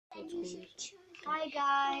tools. Hi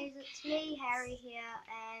guys, it's me, Harry here,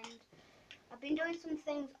 and I've been doing some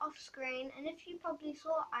things off screen, and if you probably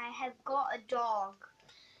saw, I have got a dog,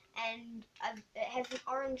 and it has an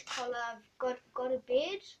orange collar. I've got a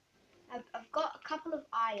bed, I've got a couple of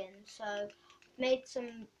irons, so I've made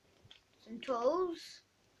some tools,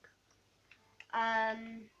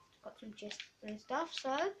 got some chests and stuff,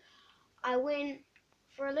 so I went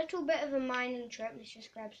for a little bit of a mining trip. Let's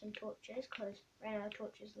just grab some torches because I ran out of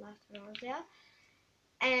torches the last time I was there.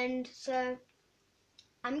 And so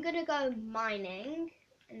I'm gonna go mining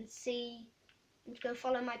and see. I'm just gonna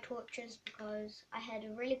follow my torches because I had a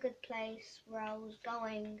really good place where I was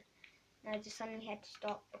going, and I just suddenly had to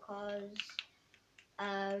stop because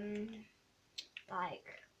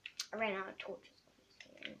like I ran out of torches.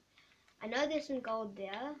 Obviously. I know there's some gold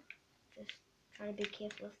there. Just trying to be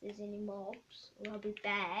careful if there's any mobs, or I'll be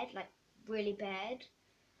bad, like really bad,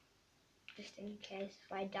 just in case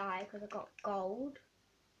if I die because I got gold.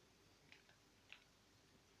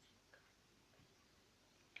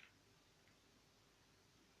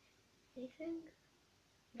 Anything?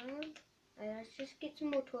 No? Let's just get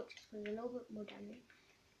some more torches because a little bit more damage.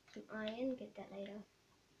 Some iron, get that later.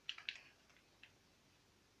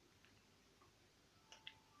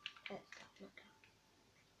 That's tough, not tough.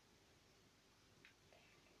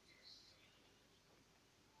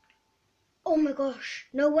 Oh my gosh,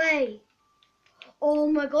 no way!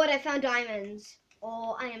 Oh my god, I found diamonds.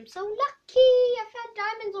 Oh, I am so lucky! I found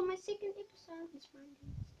diamonds on my second episode. Let's find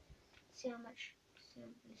these. See how much. Let's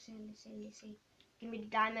see. Give me the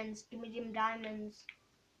diamonds. Give me them diamonds.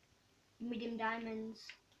 Give me them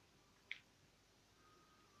diamonds.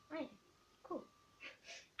 Iron. Cool.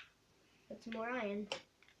 Got some more iron.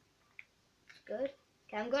 That's good.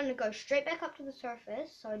 Okay, I'm going to go straight back up to the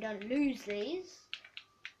surface so I don't lose these.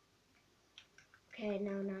 Okay,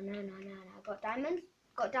 no. I got diamonds.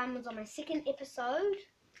 Got diamonds on my second episode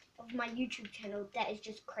of my YouTube channel. That is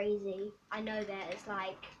just crazy. I know that. It's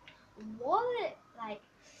like, what? Like,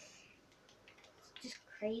 it's just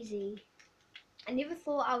crazy. I never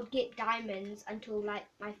thought I would get diamonds until like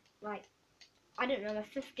my, I don't know, my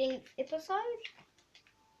 15th episode.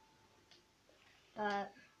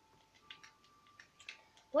 But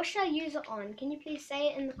what should I use it on? Can you please say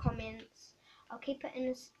it in the comments? I'll keep it in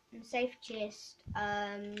a safe chest,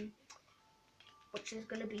 which is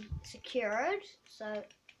going to be secured. So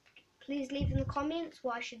please leave in the comments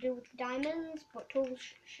what I should do with the diamonds. What tools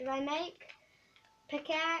should I make?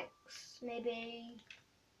 Pickaxe, maybe,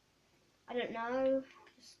 I don't know.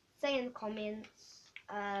 Just say in the comments.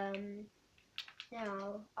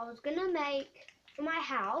 Now, I was going to make, for my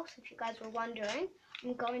house, if you guys were wondering,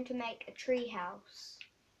 I'm going to make a tree house.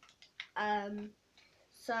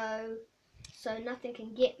 So nothing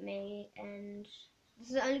can get me, and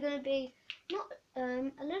this is only going to be not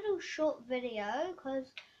a little short video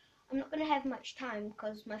because I'm not going to have much time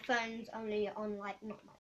because my phone's only on like not much